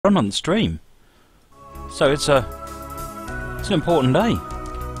run on the stream. So it's an important day.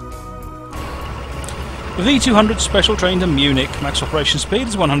 The V200 Special Train to Munich. Max operation speed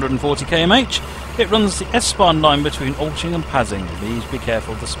is 140 km/h. It runs the S-Bahn line between Altingen and Pasing. Please be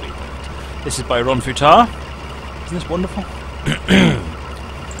careful of the speed limit. This is by Ron Futar. Isn't this wonderful?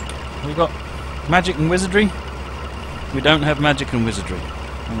 We've got magic and wizardry. We don't have magic and wizardry.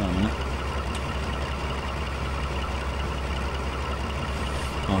 Hang on a minute.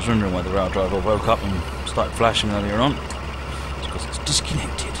 I was wondering why the rail driver woke up and started flashing earlier on. It's because it's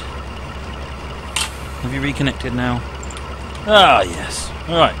disconnected. Have you reconnected now? Ah, yes.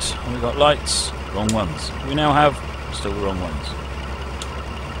 Alright, we've got lights. Wrong ones. We now have still the wrong ones.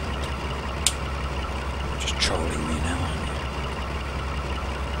 Just trolling me now, aren't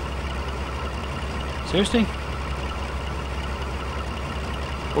you? Seriously?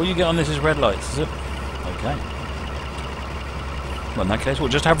 All you get on this is red lights, is it? Okay. Well, in that case, we'll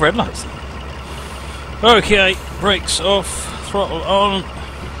just have red lights then. Okay, brakes off, throttle on.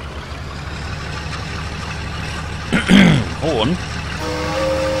 Horn.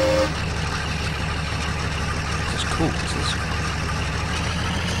 This is cool, this is.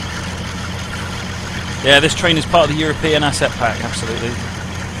 Yeah, this train is part of the European Asset Pack, absolutely.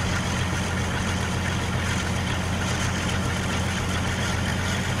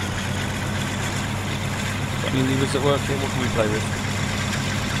 Got any levers that work here? What can we play with?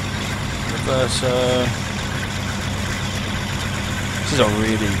 Reverse, this is a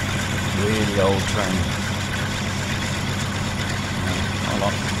really, really old train. Not a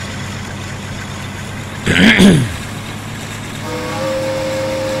lot.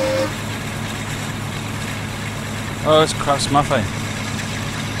 Oh, it's Crass Maffei.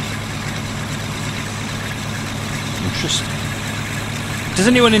 Interesting. Does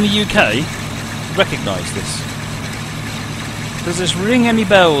anyone in the UK recognise this? Does this ring any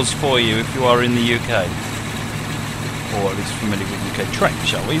bells for you if you are in the UK? Or at least familiar with UK trains,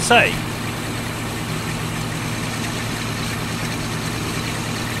 shall we say?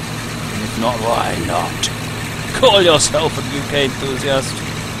 And if not, why not? Call yourself a UK enthusiast.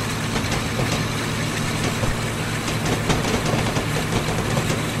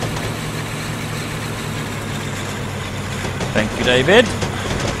 Thank you, David.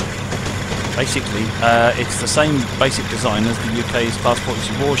 Basically, it's the same basic design as the UK's Class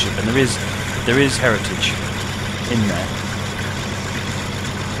 42 Warship, and there is heritage in there.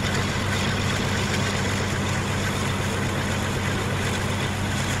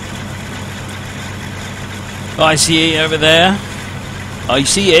 ICE over there.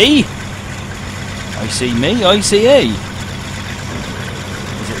 ICE. I see me. ICE. Is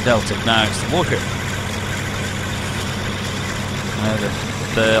it Delta? No, it's the Warship.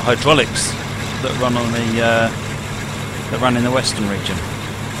 The hydraulics that run on the that run in the western region.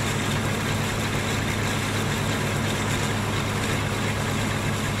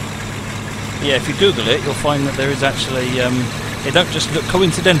 Yeah, if you Google it, you'll find that there is actually they don't just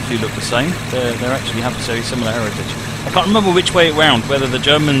coincidentally look the same. They actually have very similar heritage. I can't remember which way it wound, whether the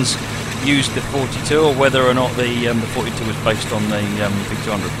Germans used the 42 or whether or not the 42 was based on the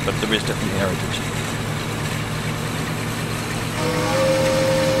V200, but there is definitely heritage.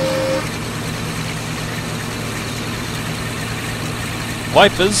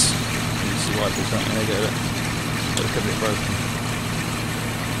 Wipers. You see wipers, don't you? They get a bit broken.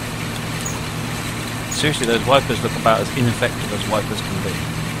 Seriously, those wipers look about as ineffective as wipers can be.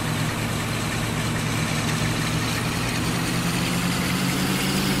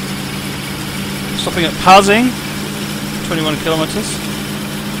 Stopping at Pasing, 21 kilometres,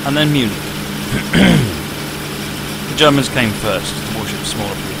 and then Munich. The Germans came first. The warship's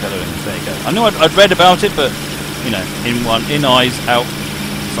smaller for the Netherlands. There you go. I know I'd read about it, but you know, in eyes, out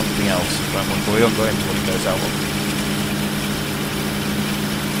something else. We won't go into what it goes out on.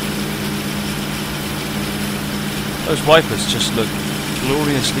 Those wipers just look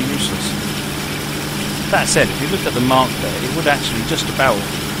gloriously useless. That said, if you look at the mark there, it would actually just about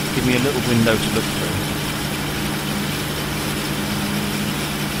give me a little window to look through.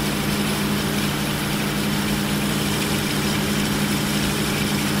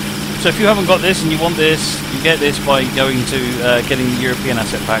 So if you haven't got this and you want this, you get this by going to getting the European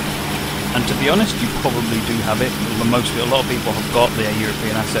Asset Pack. And to be honest, you probably do have it. A lot of people have got the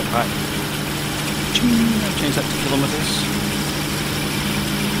European Asset Pack. I'll change that to kilometres.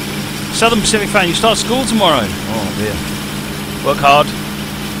 Southern Pacific fan, you start school tomorrow. Oh dear. Work hard.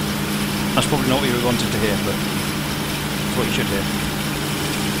 That's probably not what you wanted to hear, but it's what you should hear.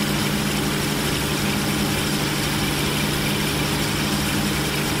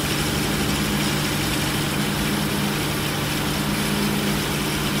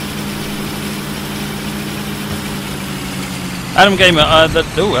 Adam Gamer, oh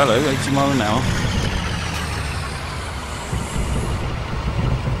hello, 80 mile an hour.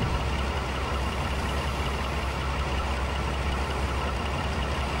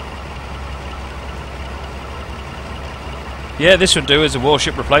 Yeah, this would do as a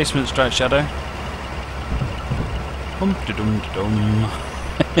warship replacement, Straight Shadow. Dum-de-dum-de-dum.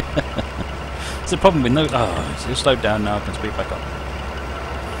 It's the problem with no... Oh, it's slowed down now, I can speed back up.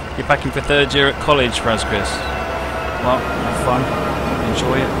 You're packing for third year at college, Raspius. Well, have fun.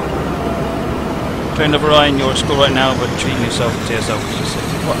 Enjoy it. Train another eye, and you're at school right now, but treating yourself to yourself is just...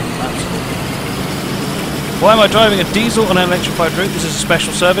 What? Absolutely. Why am I driving a diesel on an electrified route? This is a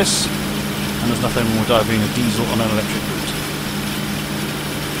special service, and there's nothing wrong with driving a diesel on an electric route.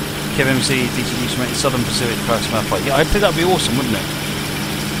 KMC DTD to make the Southern Pacific price map fight. Yeah, I think that'd be awesome, wouldn't it?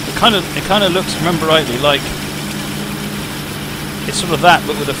 It kind of looks, remember rightly, like it's sort of that,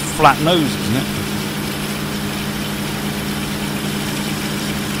 but with a flat nose, isn't it?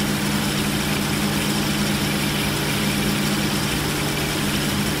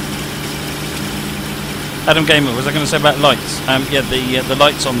 Adam Gamer, was I going to say about lights? Yeah, the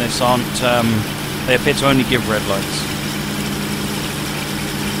lights on this aren't. They appear to only give red lights.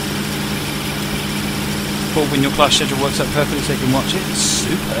 Paul, when your class schedule works out perfectly so you can watch it,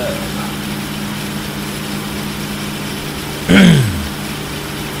 superb.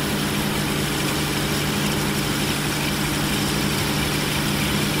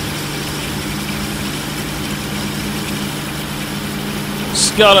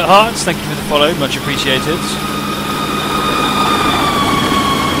 Scarlet Hearts, thank you for the follow, much appreciated.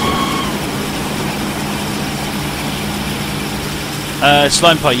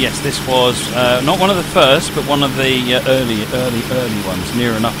 Slime Pie, yes, this was not one of the first, but one of the early ones,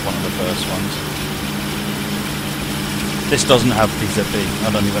 near enough one of the first ones. This doesn't have PZB,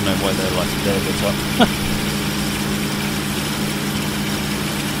 I don't even know why they're like there lit up.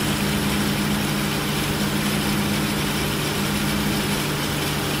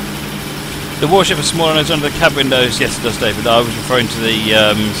 The warship is smaller and it's under the cab windows, yes it does, David. I was referring to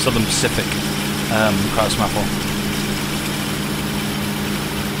the Southern Pacific Krautsmaffel.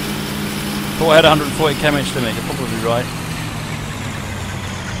 I had 140 km to make, you're probably right.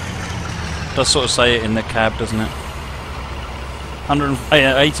 Does sort of say it in the cab, doesn't it?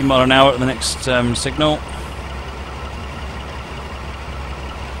 180 mile an hour at the next signal.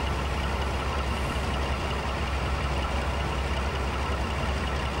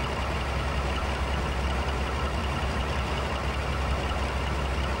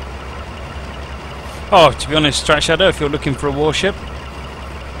 Oh, to be honest, Strat Shadow, if you're looking for a warship,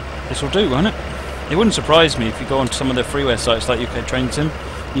 this will do, won't it? It wouldn't surprise me if you go onto some of the freeware sites like UK Train Sim,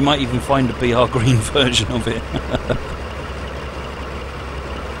 you might even find a BR green version of it.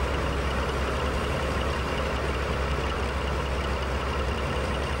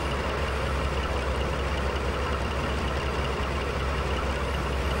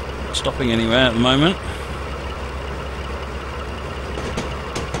 Not stopping anywhere at the moment.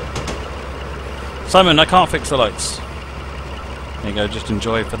 Simon, I can't fix the lights. There you go, just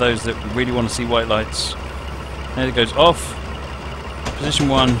enjoy. For those that really want to see white lights. There it goes off. Position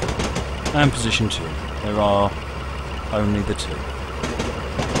 1 and position 2. There are only the two.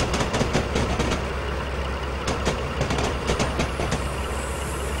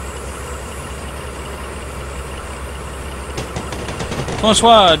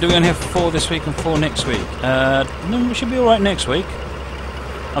 Bonsoir, do we only have 4 this week and 4 next week? No, we should be alright next week.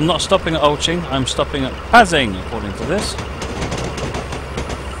 I'm not stopping at Olching, I'm stopping at Pazing, according to this.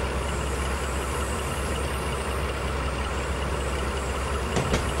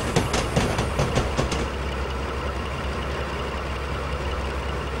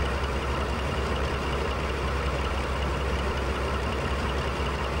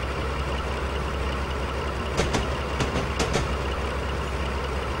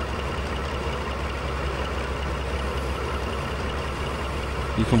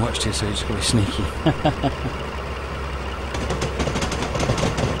 You can watch this, so you just got to be sneaky.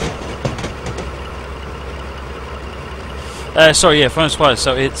 Sorry, yeah, Finance Wise.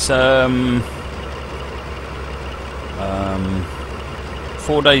 So it's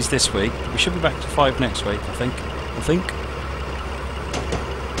 4 days this week. We should be back to 5 next week, I think.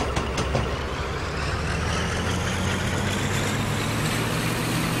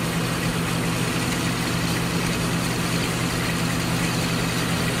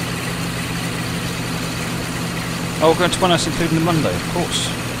 Oh, we're going to one else including the Monday, of course.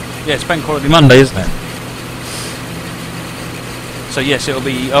 Yeah, it's Bank Holiday Monday, isn't it? So yes, it'll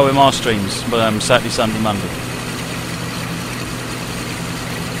be OMR streams, Saturday, Sunday, Monday.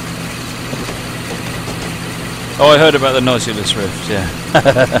 Oh, I heard about the noiseless rift, yeah.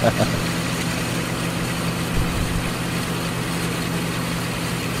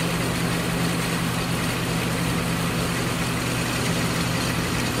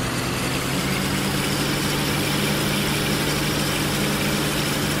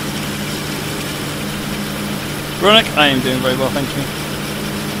 Ronick, I am doing very well, thank you.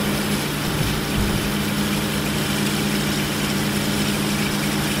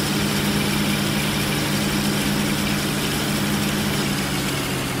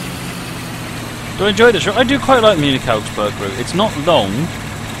 Do I enjoy this route? I do quite like the Munich Augsburg route. It's not long,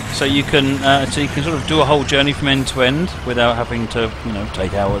 so you can sort of do a whole journey from end to end without having to, you know,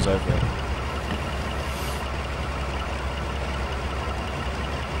 take hours over it.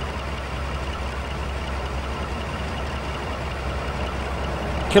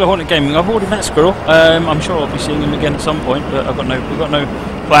 Killer Hornet Gaming. I've already met Squirrel. I'm sure I'll be seeing him again at some point, but we've got no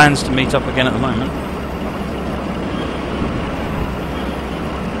plans to meet up again at the moment.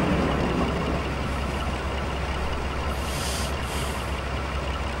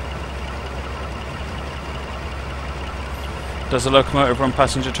 Does the locomotive run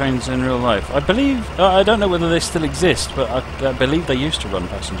passenger trains in real life? I believe, I don't know whether they still exist, but I believe they used to run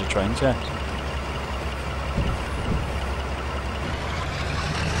passenger trains, yes.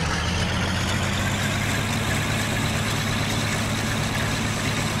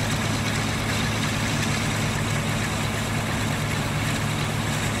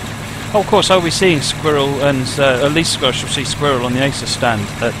 Oh, of course, I'll be seeing Squirrel, and at least I shall see Squirrel on the Acer stand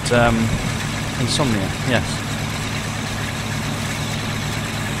at Insomnia, yes.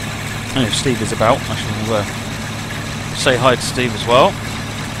 And if Steve is about, I shall say hi to Steve as well.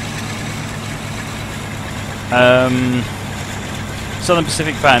 Southern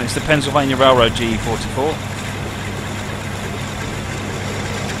Pacific fan, it's the Pennsylvania Railroad GE44.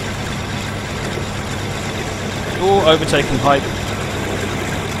 Oh, overtaking height.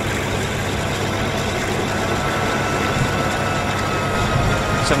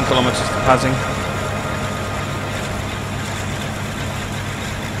 7 kilometres to Passing.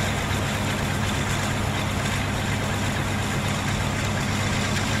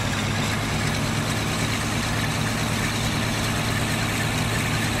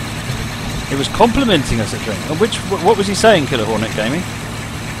 He was complimenting us at Drink. What was he saying, Killer Hornet Gaming?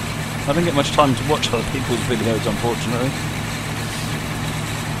 I didn't get much time to watch other people's videos, unfortunately.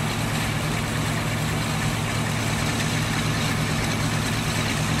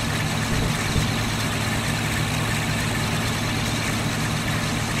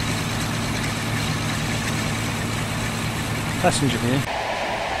 Passenger view.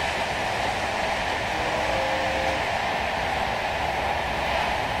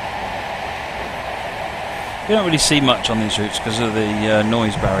 You don't really see much on these routes because of the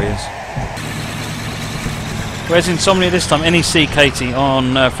noise barriers. Where's Insomnia this time? NEC Katie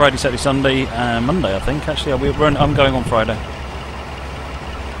on Friday, Saturday, Sunday, Monday I think. Actually, I'm going on Friday.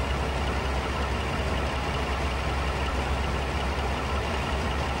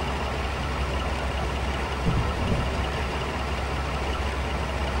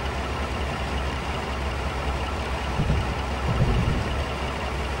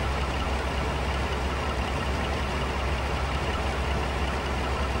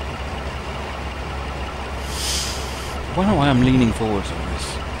 I don't know why I'm leaning forwards on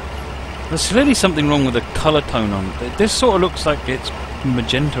this. There's clearly something wrong with the colour tone on it. This sort of looks like it's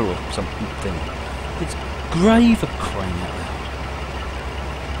magenta or something. It's grey for crying out loud.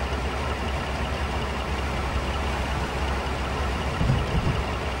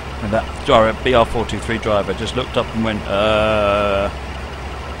 And that BR423 driver just looked up and went,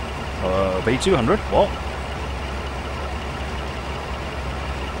 V200? What?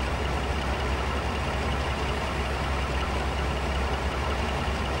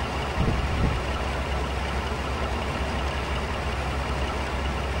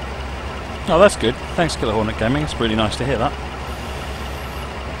 Oh, that's good. Thanks, Killer Hornet Gaming. It's really nice to hear that.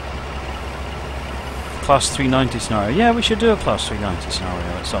 Class 390 scenario. Yeah, we should do a Class 390 scenario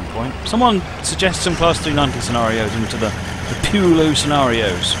at some point. Someone suggest some Class 390 scenarios into the Pulo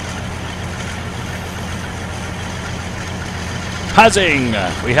scenarios. Passing!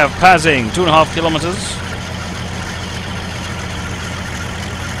 We have Passing, 2.5 kilometres.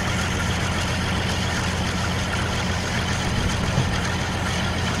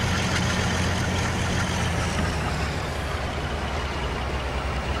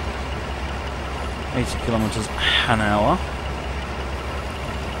 Kilometres an hour.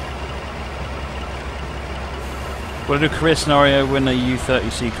 Will I do a career scenario when a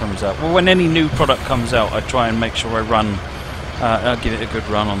U30C comes out? Well, when any new product comes out, I try and make sure I run, I'll give it a good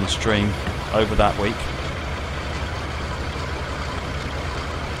run on the stream over that week.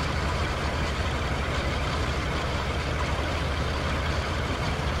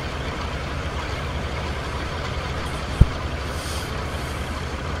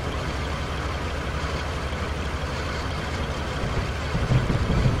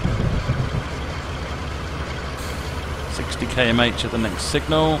 60 kmh at the next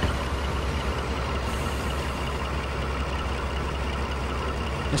signal.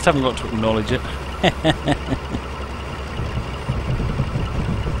 Just haven't got to acknowledge it.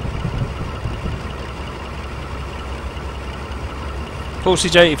 Of course,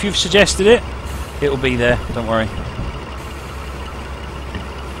 CJ, if you've suggested it, it will be there, don't worry.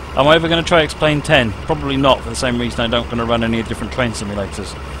 Am I ever going to try Explain 10? Probably not, for the same reason I don't going to run any different train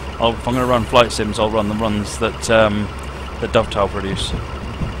simulators. If I'm going to run flight sims, I'll run the runs that that Dovetail produce.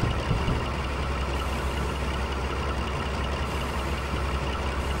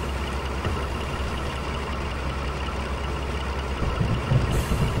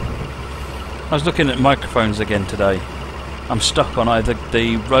 I was looking at microphones again today. I'm stuck on either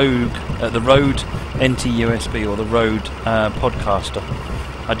the Rode NT-USB or the Rode Podcaster.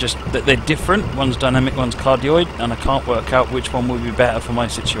 They're different. One's dynamic, one's cardioid, and I can't work out which one would be better for my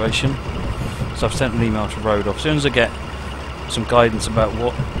situation. So I've sent an email to Rode. As soon as I get some guidance about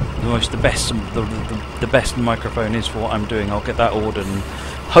what the best microphone is for what I'm doing, I'll get that ordered, and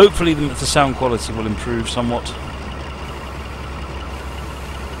hopefully the sound quality will improve somewhat.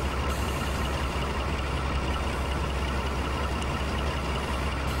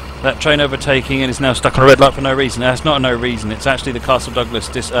 That train overtaking and is now stuck on a red light for no reason. That's not a no reason. It's actually the Castle Douglas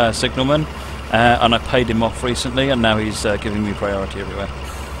signalman, and I paid him off recently, and now he's giving me priority everywhere.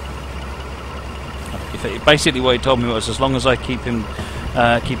 Basically, what he told me was, as long as I keep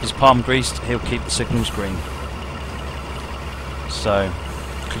his palm greased, he'll keep the signals green. So,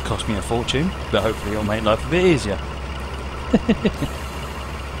 it could cost me a fortune, but hopefully it'll make life a bit easier.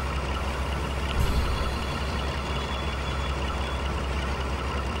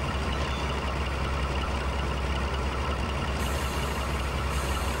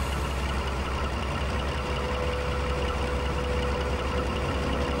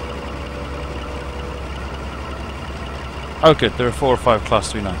 Oh good, there are 4 or 5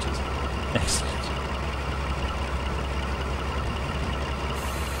 Class 390s. Excellent.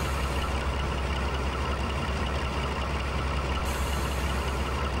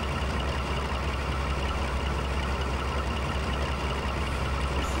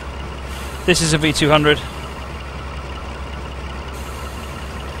 This is a V200.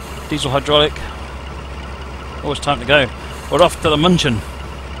 Diesel hydraulic. Oh, it's time to go. We're off to the Munchen.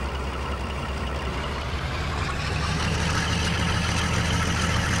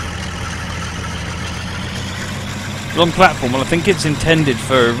 Long platform, well I think it's intended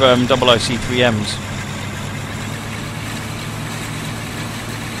for IC3Ms.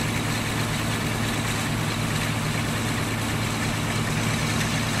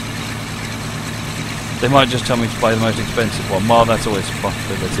 They might just tell me to buy the most expensive one. Well, that's always a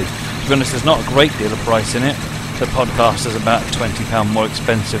possibility. To be honest, there's not a great deal of price in it. The Podcaster's about £20 more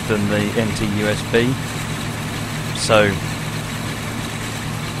expensive than the NT-USB. So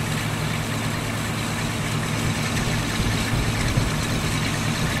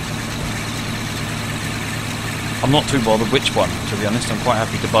I'm not too bothered which one, to be honest. I'm quite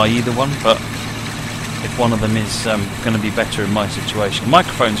happy to buy either one, but if one of them is going to be better in my situation.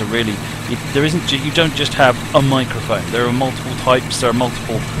 Microphones are really, you don't just have a microphone. There are multiple types, there are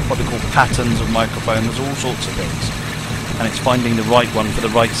multiple what they call patterns of microphone, there's all sorts of things. And it's finding the right one for the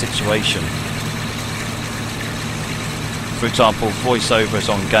right situation. For example, voiceovers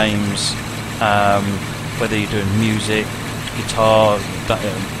on games, whether you're doing music, guitar,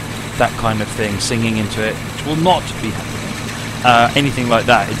 that kind of thing, singing into it, which will not be happening. Anything like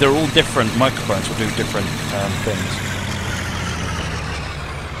that. They're all different. Microphones will do different things.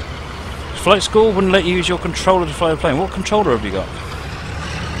 Flight school wouldn't let you use your controller to fly a plane. What controller have you got?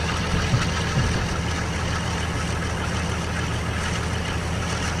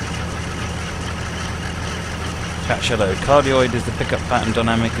 Cat Shadow. Cardioid is the pickup pattern,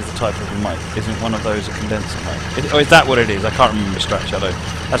 dynamic is the type of mic. Isn't one of those a condenser mic? Or is that what it is? I can't remember Strat Shadow.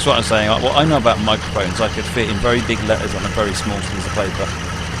 That's what I'm saying. What I know about microphones, I could fit in very big letters on a very small piece of paper.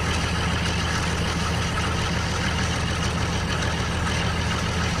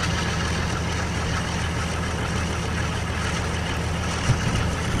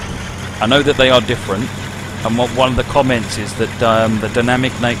 I know that they are different, and one of the comments is that the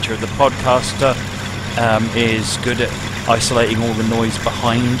dynamic nature of the Podcaster is good at isolating all the noise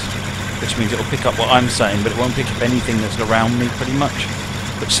behind, which means it will pick up what I'm saying, but it won't pick up anything that's around me pretty much,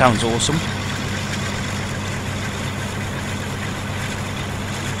 which sounds awesome.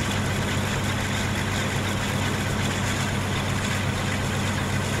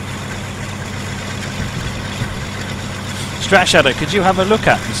 Strat Shadow, could you have a look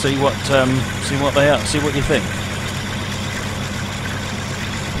at and see what they are, see what you think?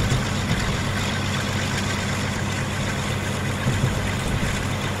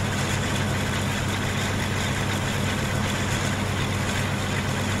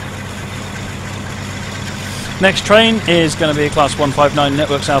 Next train is going to be a Class 159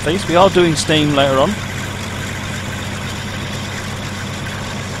 Network Southeast. We are doing steam later on.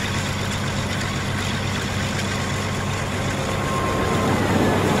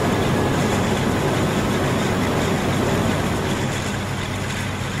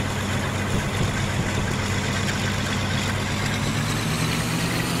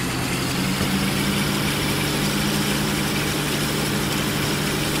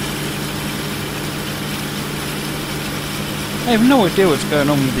 I have no idea what's going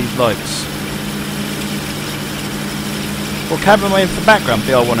on with these lights. Well, cabin wave for background,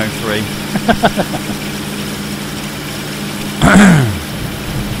 BR103.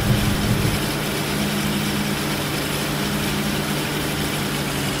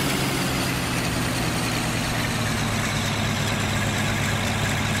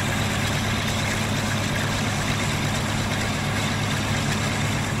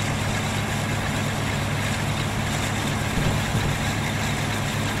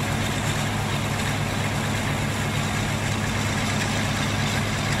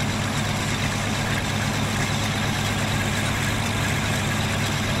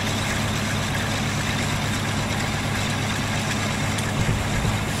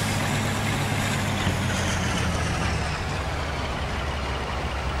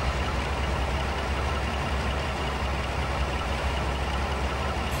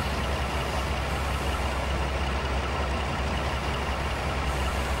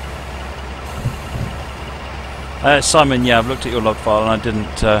 Simon, yeah, I've looked at your log file and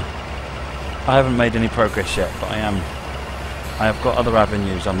I haven't made any progress yet, but I have got other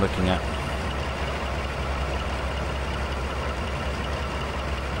avenues I'm looking at.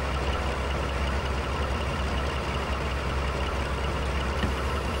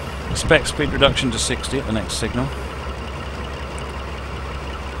 Expect speed reduction to 60 at the next signal.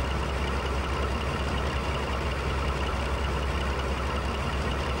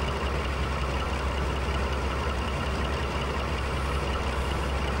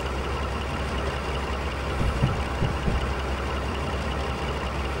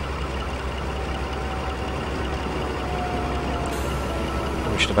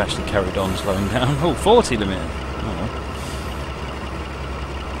 Should have actually carried on slowing down. Oh, 40 limit. Oh well.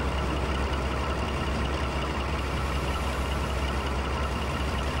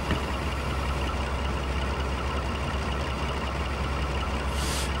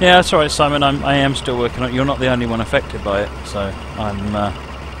 Yeah, that's alright, Simon. I am still working on it. You're not the only one affected by it, so I'm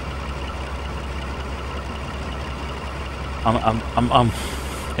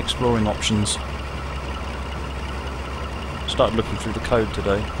exploring options. Started looking through the code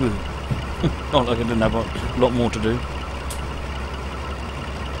today. Not like I didn't have a lot more to do.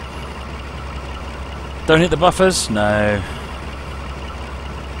 Don't hit the buffers? No.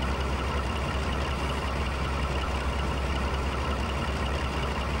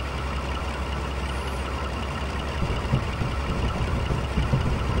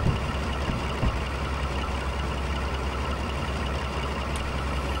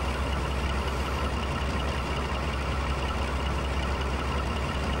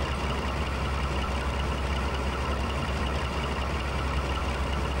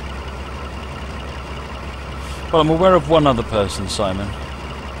 Well, I'm aware of one other person, Simon,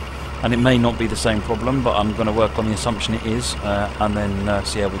 and it may not be the same problem, but I'm going to work on the assumption it is, and then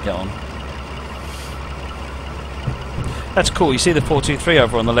see how we get on. That's cool. You see the 423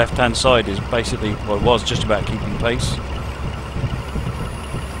 over on the left-hand side is basically, well, it was just about keeping pace.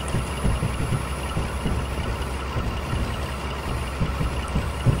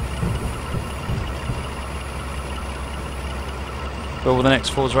 Where will the next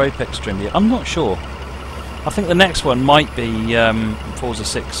Forza Apex stream be? I'm not sure. I think the next one might be Forza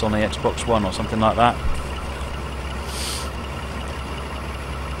 6 on the Xbox One or something like that.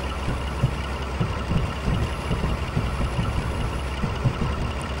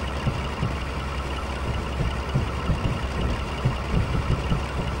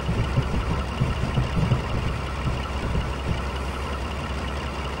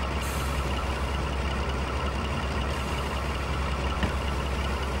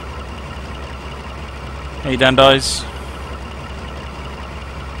 Hey, Dan Dies.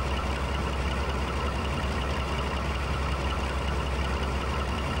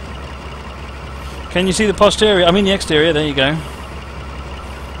 Can you see the posterior? I mean the exterior, there you go.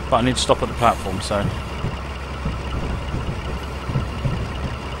 But I need to stop at the platform, so...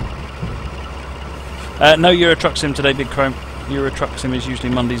 no Euro Truck Sim today, Big Chrome. Euro Truck Sim is usually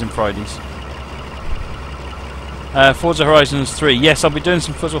Mondays and Fridays. Forza Horizons 3. Yes, I'll be doing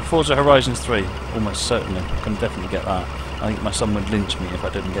some Forza Horizons 3. Almost certainly. I can definitely get that. I think my son would lynch me if I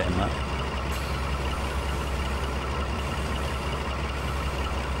didn't get him that.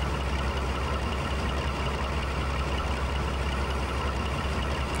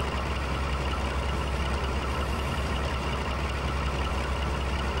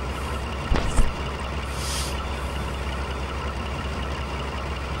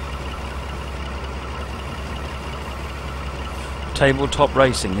 Tabletop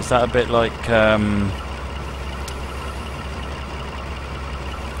racing, is that a bit like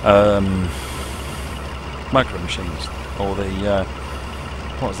Micro Machines, or the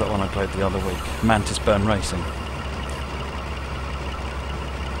what was that one I played the other week? Mantis Burn Racing.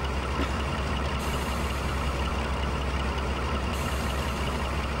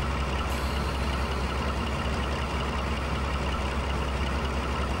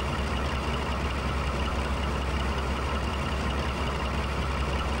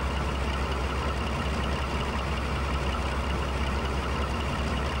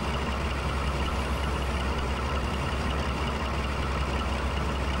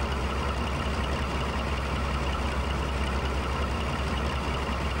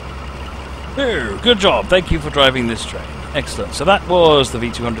 Oh, good job. Thank you for driving this train. Excellent. So that was the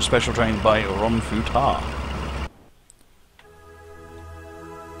V200 Special Train by Ron Futar.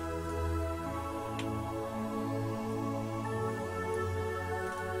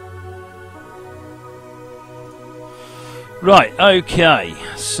 Right, okay.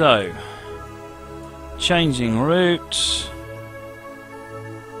 So, changing route.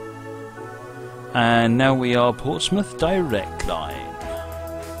 And now we are Portsmouth Direct Line.